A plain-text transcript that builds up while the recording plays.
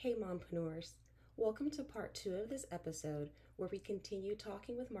Hey, Mompreneurs. Welcome to part two of this episode where we continue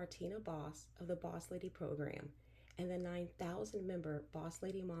talking with Martyna Boss of the Boss Lady program and the 9,000 member Boss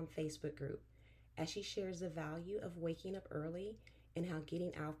Lady Mom Facebook group as she shares the value of waking up early and how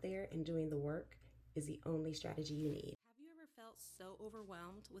getting out there and doing the work is the only strategy you need. Have you ever felt so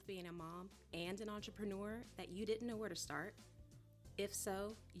overwhelmed with being a mom and an entrepreneur that you didn't know where to start? If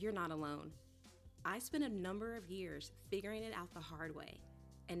so, you're not alone. I spent a number of years figuring it out the hard way,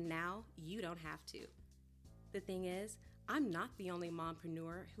 and now you don't have to. The thing is, I'm not the only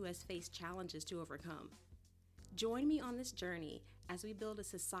mompreneur who has faced challenges to overcome. Join me on this journey as we build a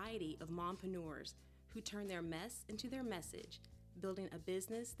society of mompreneurs who turn their mess into their message, building a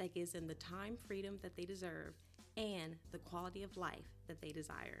business that gives them the time freedom that they deserve and the quality of life that they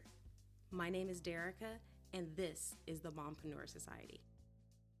desire. My name is Derica, and this is the Mompreneur Society.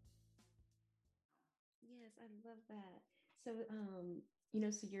 Yes, I love that.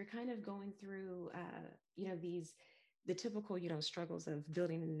 So you're kind of going through, these, the typical, struggles of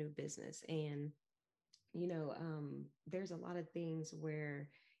building a new business. And, there's a lot of things where,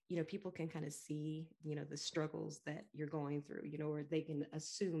 people can kind of see, the struggles that you're going through, or they can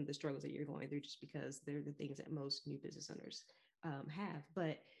assume the struggles that you're going through just because they're the things that most new business owners have.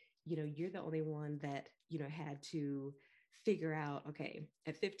 But, you're the only one that, had to figure out, okay,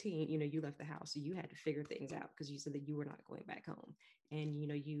 at 15, you left the house, so you had to figure things out because you said that you were not going back home. And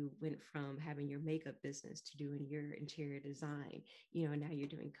you went from having your makeup business to doing your interior design, now you're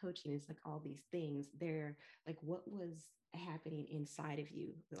doing coaching. It's like all these things there. Like, what was happening inside of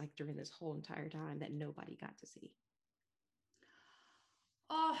you like during this whole entire time that nobody got to see?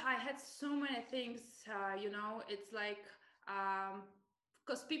 Oh, I had so many things. It's like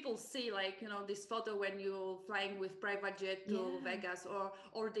because people see this photo when you're flying with private jet to Yeah. Vegas,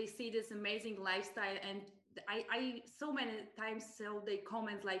 or they see this amazing lifestyle, and I so many times so they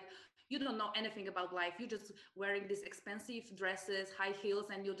comment like, you don't know anything about life. You're just wearing these expensive dresses, high heels,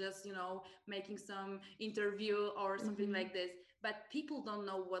 and you're just making some interview or something Mm-hmm. like this. But people don't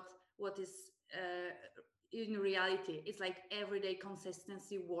know what is in reality. It's like everyday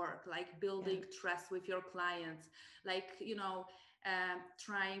consistency work, like Yeah. building trust with your clients, like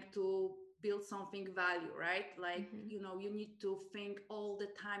trying to build something value, right? Like Mm-hmm. you need to think all the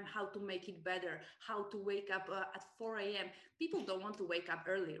time how to make it better, how to wake up at 4 a.m. People don't want to wake up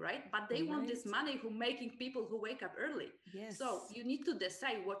early, right? But they want this Right. money who making people who wake up early. So Yes. you need to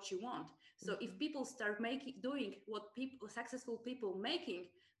decide what you want. So if Mm-hmm. people start making doing what people successful people making,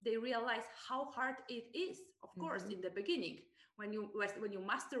 they realize how hard it is. Of course, Mm-hmm. in the beginning, when you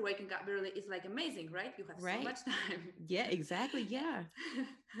master waking up early, it's like amazing, right? You have so Right. much time. Yeah, exactly. Yeah.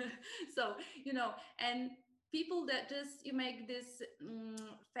 So and people that just you make this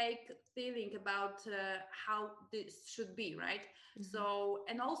fake feeling about how this should be, right? Mm-hmm. So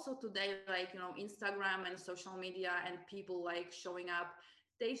and also today, like Instagram and social media and people like showing up,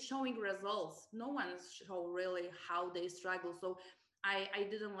 they showing results. No one show really how they struggle. So I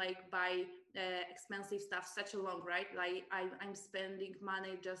didn't like buy expensive stuff such a long, right? Like I'm spending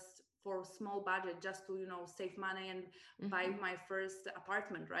money just for small budget just to save money and buy Mm-hmm. my first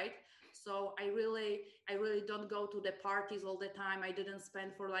apartment, right? So I really don't go to the parties all the time. I didn't spend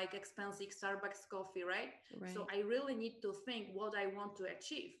for like expensive Starbucks coffee, right? So Right. I really need to think what I want to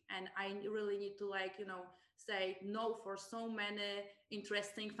achieve, and I really need to like say no for so many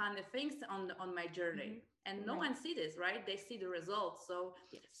interesting funny things on my journey. And Mm-hmm. no Right. one see this, right? They see the results. So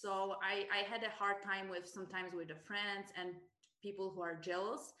Yes. so I had a hard time with sometimes with the friends and people who are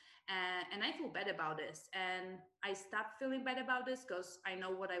jealous, and I feel bad about this, and I stopped feeling bad about this because I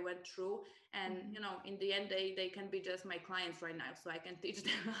know what I went through, and Mm-hmm. in the end they can be just my clients right now, so I can teach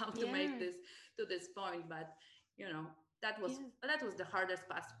them how to make Yeah. this to this point. But you know that was Yeah. that was the hardest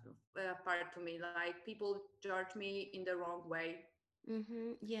part to me, like people judge me in the wrong way.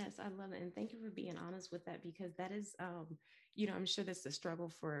 Yes, I love it. And thank you for being honest with that because that is, I'm sure that's the struggle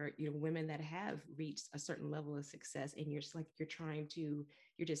for, women that have reached a certain level of success. And you're just like,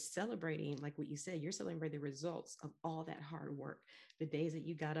 you're just celebrating, like what you said, you're celebrating the results of all that hard work, the days that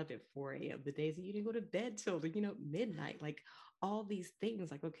you got up at 4 a.m., the days that you didn't go to bed till, midnight, like all these things,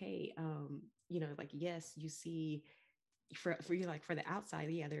 like, okay, like, yes, you see for you, like for the outside,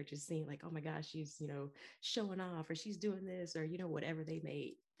 yeah, they're just seeing like, oh my gosh, she's showing off, or she's doing this, or whatever they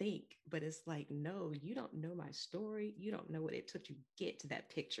may think. But it's like, no, you don't know my story. You don't know what it took to get to that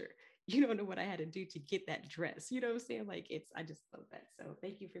picture. You don't know what I had to do to get that dress. You know what I'm saying? Like, I just love that. So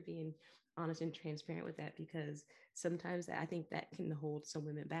thank you for being honest and transparent with that, because sometimes I think that can hold some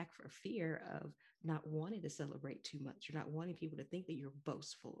women back for fear of not wanting to celebrate too much, or not wanting people to think that you're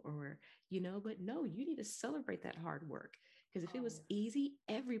boastful, or but no, you need to celebrate that hard work. Because if it Oh was easy,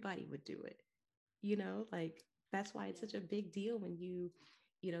 everybody would do it. Like that's why it's yeah. such a big deal when you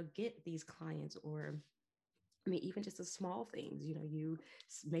get these clients, or I mean, even just the small things, you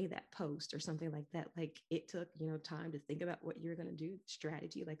made that post or something like that. Like it took, time to think about what you're going to do,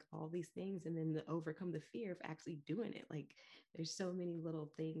 strategy, like all these things, and then to overcome the fear of actually doing it. Like there's so many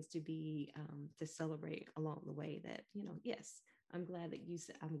little things to celebrate along the way that, yes, I'm glad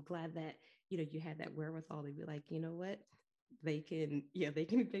that, you had that wherewithal to be like, you know what, they can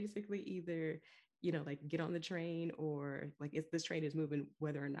basically either like get on the train, or like if this train is moving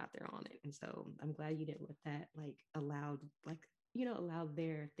whether or not they're on it. And so I'm glad you didn't let that allow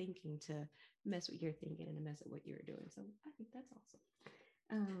their thinking to mess with your thinking and to mess with what you're doing. So I think that's awesome.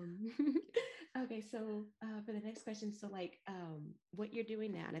 Okay, so for the next question, so like what you're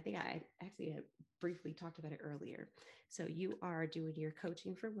doing now, and I think I actually briefly talked about it earlier. So you are doing your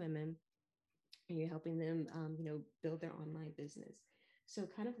coaching for women, and you're helping them, build their online business. So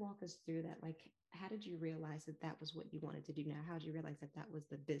kind of walk us through that. Like, how did you realize that that was what you wanted to do now? How did you realize that that was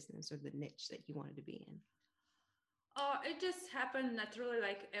the business or the niche that you wanted to be in? It just happened naturally,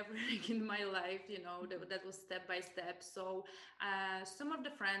 like everything in my life, that was step by step. So, some of the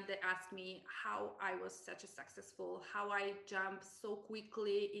friends they asked me how I was such a successful, how I jumped so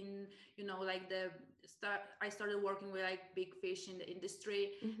quickly in, like I started working with like big fish in the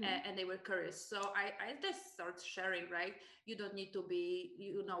industry, Mm-hmm. and they were curious. So I just start sharing, right? You don't need to be,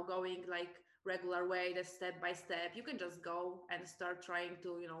 going like regular way, the step by step. You can just go and start trying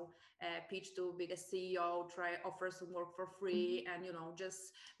to, pitch to biggest CEO, try offer some work for Mm-hmm. free, and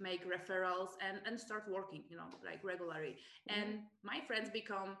just make referrals and start working, like regularly. Right. And my friends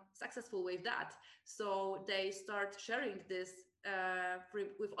become successful with that, so they start sharing this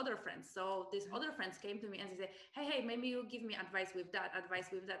with other friends. So these Right. other friends came to me and they say, hey, maybe you give me advice with that, advice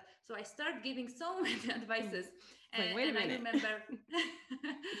with that. So I start giving so many advices. It's like, wait a And I minute. remember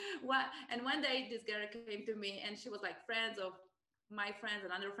what, and one day this girl came to me and she was like friends of my friends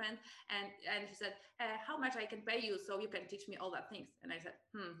and other friends, and she said, how much I can pay you so you can teach me all that things. And I said,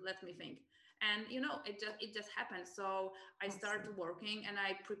 let me think. And it just happened. So I started Awesome. working and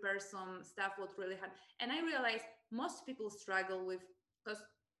I prepare some stuff what really had. And I realized most people struggle with, because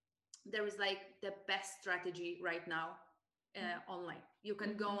there is like the best strategy right now online. You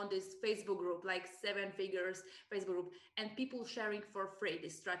can go Mm-hmm. on this Facebook group, like seven figures Facebook group, and people sharing for free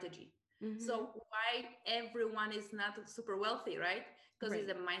this strategy. Mm-hmm. So why everyone is not super wealthy, right? Because it's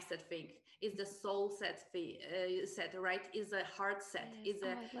Right. a mindset thing, it's the soul set, right? Is a heart set, Yes. is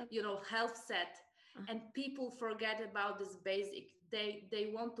a Oh, I love. health set. Uh-huh. And people forget about this basic.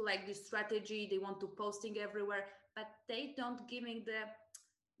 They want to like this strategy, they want to posting everywhere, but they don't giving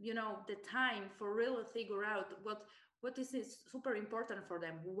the time for really figure out what is super important for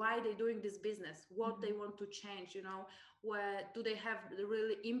them, why they doing this business, what they Mm-hmm. want to change, where do they have the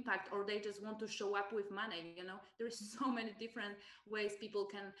really impact, or they just want to show up with money. There is so many different ways people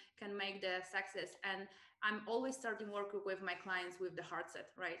can make the success. And I'm always starting work with my clients with the heart set,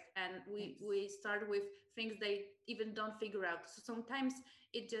 right? And we Yes. we start with things they even don't figure out. So sometimes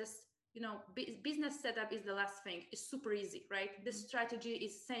it just business setup is the last thing. It's super easy, right? The Mm-hmm. strategy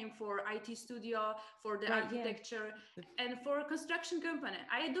is same for IT studio, for the Right. Yeah. architecture, The, and for a construction company.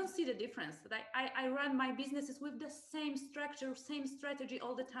 I don't see the difference. Like I run my businesses with the same structure, same strategy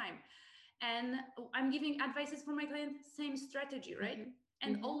all the time, and I'm giving advices for my client, same strategy, right? mm-hmm.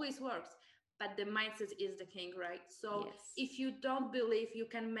 And Mm-hmm. always works. But the mindset is the king, right? So Yes. if you don't believe you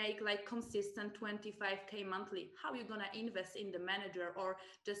can make like consistent 25K monthly, how are you gonna invest in the manager or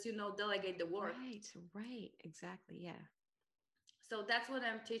just delegate the work? Right. Right. Exactly. Yeah. So that's what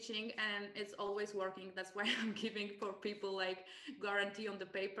I'm teaching, and it's always working. That's why I'm giving for people like guarantee on the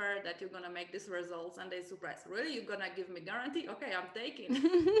paper that you're gonna make these results, and they surprise. Really, you're gonna give me guarantee? Okay, I'm taking.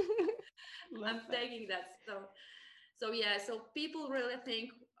 Love I'm that. taking that. So yeah. So people really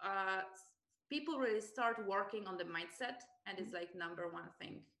think. People really start working on the mindset, and it's like number one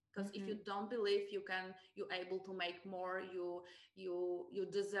thing. Because if Mm-hmm. you don't believe you're able to make more, you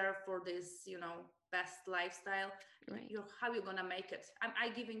deserve for this, best lifestyle. Right. How you gonna make it? I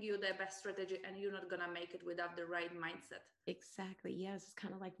giving you the best strategy, and you're not gonna make it without the right mindset. Exactly. Yes. It's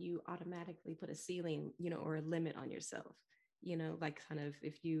kind of like you automatically put a ceiling, or a limit on yourself. Like kind of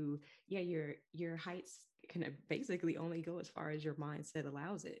if yeah, your heights can basically only go as far as your mindset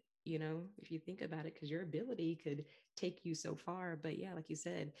allows it. If you think about it, because your ability could take you so far. But yeah, like you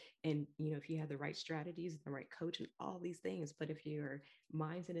said, and if you have the right strategies, the right coach, and all these things, but if your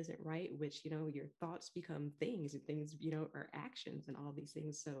mindset isn't right, which your thoughts become things, and things are actions, and all these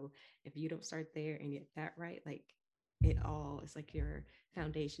things. So if you don't start there and get that right, like it's like your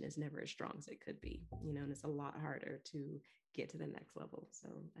foundation is never as strong as it could be, and it's a lot harder to get to the next level. So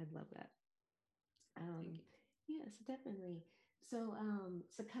I love that. Thank um you. yeah, so definitely. So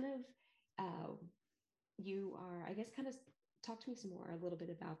kind of, uh you are, I guess, kind of talk to me some more a little bit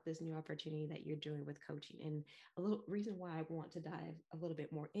about this new opportunity that you're doing with coaching. And a little reason why I want to dive a little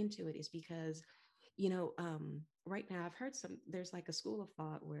bit more into it is because, right now I've heard there's like a school of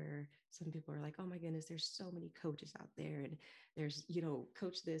thought where some people are like, oh my goodness, there's so many coaches out there, and there's,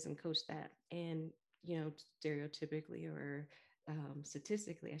 coach this and coach that. And, stereotypically, or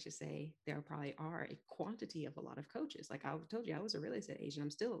statistically, I should say, there probably are a quantity of a lot of coaches. Like I told you, I was a real estate agent.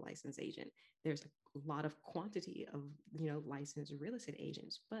 I'm still a licensed agent. There's a lot of quantity of, licensed real estate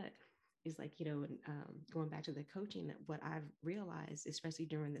agents, but it's like, going back to the coaching, what I've realized, especially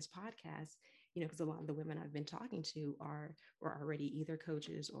during this podcast, because a lot of the women I've been talking to are already either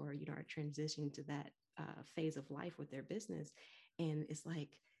coaches or, are transitioning to that phase of life with their business. And it's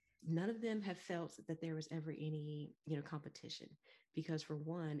like, none of them have felt that there was ever any, competition, because for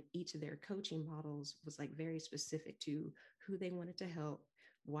one, each of their coaching models was like very specific to who they wanted to help,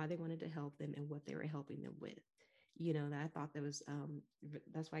 why they wanted to help them, and what they were helping them with. That I thought that was,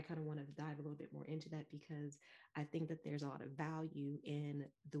 that's why I kind of want to dive a little bit more into that, because I think that there's a lot of value in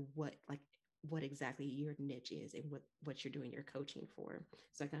the what exactly your niche is, and what you're doing your coaching for.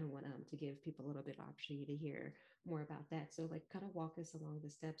 So I kind of want to give people a little bit of opportunity to hear more about that. So like, kind of walk us along the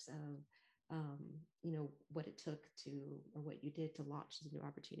steps of, what it took to, or what you did to launch this new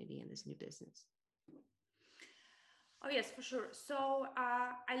opportunity and this new business. Oh yes, for sure. So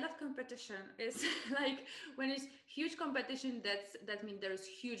I love competition. It's like when it's huge competition, that means there's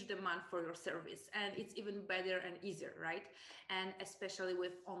huge demand for your service, and it's even better and easier, right? And especially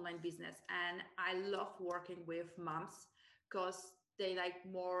with online business. And I love working with moms because they like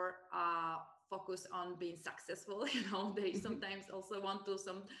more focus on being successful. They sometimes also want to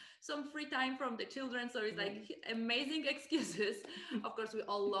some free time from the children. So it's like Right. amazing excuses. Of course, we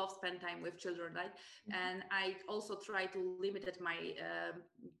all love spend time with children, right? And I also try to limit my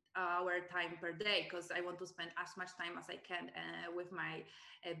hour time per day, because I want to spend as much time as I can with my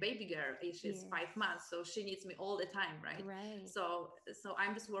baby girl. She's Yes. 5 months, so she needs me all the time, right? Right. So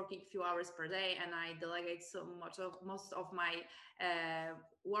I'm just working a few hours per day, and I delegate so much of most of my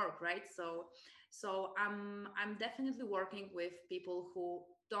work, right? So I'm definitely working with people who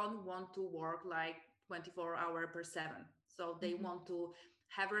don't want to work like 24 hours per 7. So they Mm-hmm. want to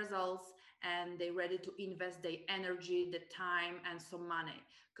have results, and they're ready to invest their energy, the time, and some money.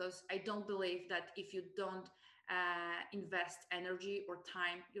 Because I don't believe that if you don't invest energy or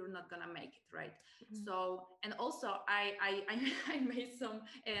time, you're not gonna make it, right? Mm-hmm. So, and also I made some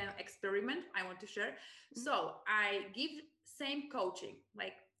experiment I want to share. So I give same coaching,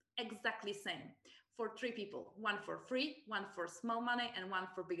 like exactly same, for three people: one for free, one for small money, and one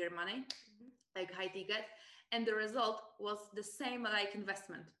for bigger money, like high ticket. And the result was the same, like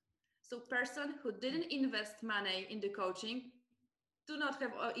investment. So person who didn't invest money in the coaching do not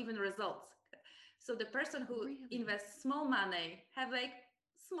have even results. So the person who Really? invests small money have like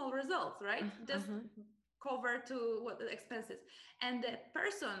small results, right? Just Uh-huh. cover to what the expenses. And the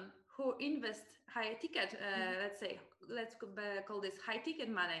person who invests high ticket, Mm-hmm. let's call this high ticket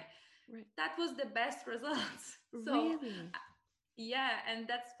money, Right. that was the best results. So Really? yeah, and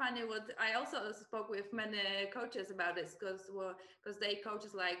that's funny. What I also spoke with many coaches about this, because they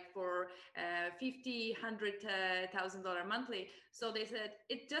coaches like for 50, $100,000 monthly. So they said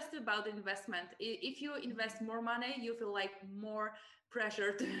it's just about investment. If you invest more money, you feel like more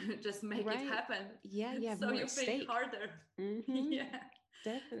pressure to just make it Right. happen. Yeah, you have So more you at think stake. harder. Mm-hmm. Yeah. So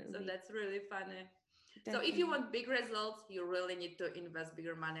Definitely. that's really funny. So if you Definitely. want big results, you really need to invest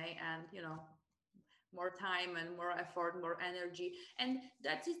bigger money, and more time and more effort, more energy. And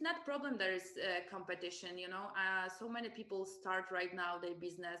that is not problem. There is competition. So many people start right now their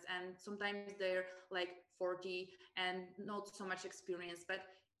business, and sometimes they're like 40 and not so much experience, but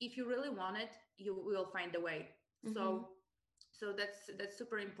if you really want it, you will find a way. Mm-hmm. So that's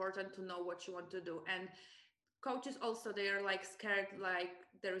super important to know what you want to do. And coaches also, they are like scared, like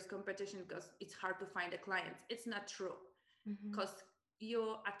there is competition because it's hard to find a client. It's not true, Mm-hmm. because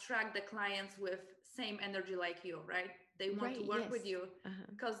you attract the clients with same energy like you, right? They want to Right. work with Yes. you Uh-huh.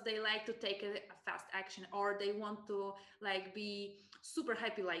 because they like to take a fast action, or they want to like be super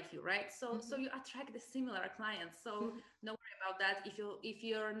happy like you, right? So Mm-hmm. you attract the similar clients. So Mm-hmm. no worry about that. If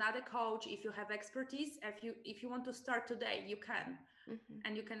you're not a coach, if you have expertise, if you want to start today, you can. Mm-hmm.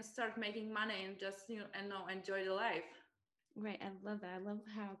 And you can start making money and just and no, enjoy the life. Right. I love that. I love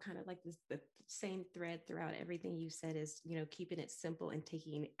how kind of like this, the same thread throughout everything you said is, keeping it simple and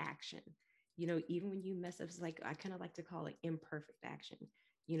taking action. Even when you mess up, it's like, I kind of like to call it imperfect action.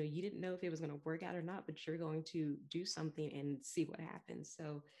 You didn't know if it was going to work out or not, but you're going to do something and see what happens.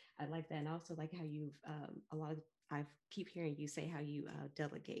 So I like that. And I also like how you've, a lot of, I keep hearing you say how you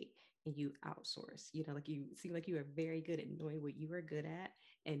delegate and you outsource. Like you seem like you are very good at knowing what you are good at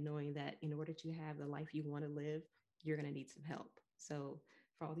and knowing that in order to have the life you want to live, you're going to need some help. So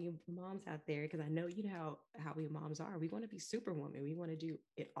for all the moms out there, because I know you know how we moms are, we want to be superwoman. We want to do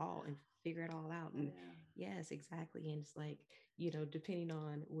it all and figure it all out. And Yeah. yes, exactly. And it's like, depending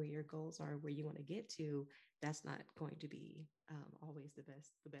on where your goals are, where you want to get to, that's not going to be always the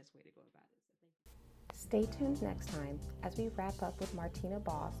best way to go about it. So thank you. Stay tuned next time as we wrap up with Martyna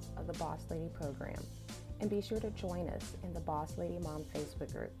Boss of the Boss Lady Program. And be sure to join us in the Boss Lady Mom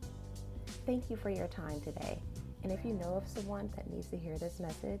Facebook group. Thank you for your time today. And if you know of someone that needs to hear this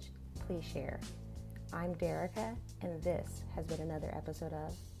message, please share. I'm Derica, and this has been another episode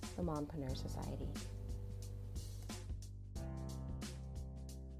of the Mompreneur Society.